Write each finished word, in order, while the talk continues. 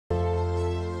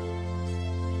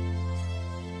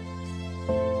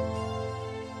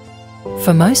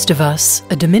For most of us,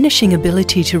 a diminishing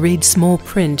ability to read small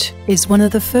print is one of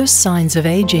the first signs of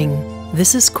aging.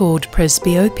 This is called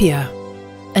presbyopia.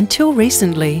 Until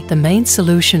recently, the main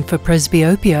solution for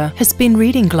presbyopia has been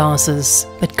reading glasses,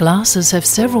 but glasses have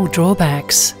several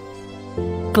drawbacks.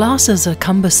 Glasses are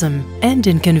cumbersome and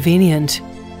inconvenient,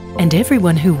 and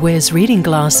everyone who wears reading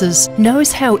glasses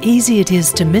knows how easy it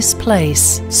is to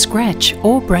misplace, scratch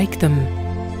or break them.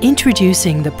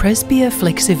 Introducing the Presbia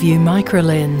Flexivue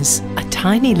Microlens, a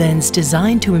tiny lens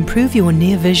designed to improve your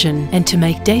near vision and to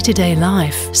make day-to-day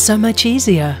life so much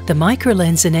easier. The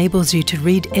microlens enables you to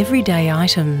read everyday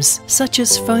items such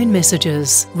as phone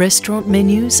messages, restaurant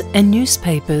menus and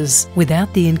newspapers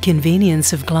without the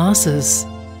inconvenience of glasses.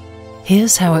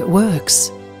 Here's how it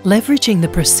works. Leveraging the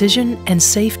precision and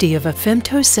safety of a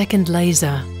femtosecond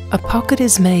laser, a pocket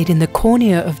is made in the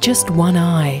cornea of just one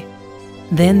eye.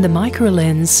 Then the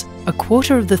microlens, a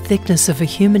quarter of the thickness of a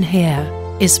human hair,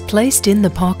 is placed in the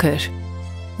pocket,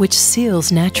 which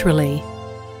seals naturally.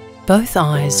 Both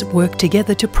eyes work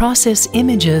together to process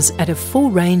images at a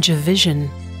full range of vision.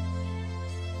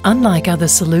 Unlike other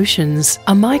solutions,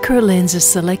 a microlens is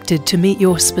selected to meet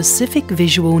your specific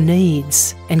visual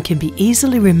needs and can be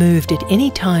easily removed at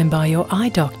any time by your eye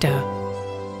doctor.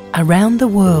 Around the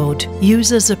world,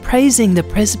 users are praising the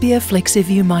Presbia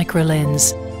Flexivue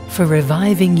Microlens for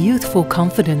reviving youthful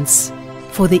confidence,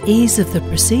 for the ease of the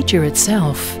procedure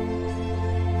itself,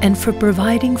 and for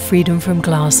providing freedom from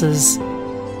glasses.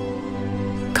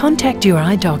 Contact your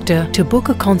eye doctor to book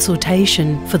a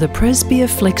consultation for the Presbia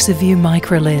Flexivue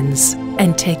Microlens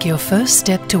and take your first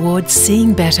step towards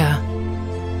seeing better,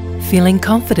 feeling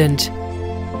confident,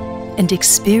 and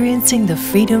experiencing the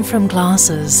freedom from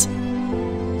glasses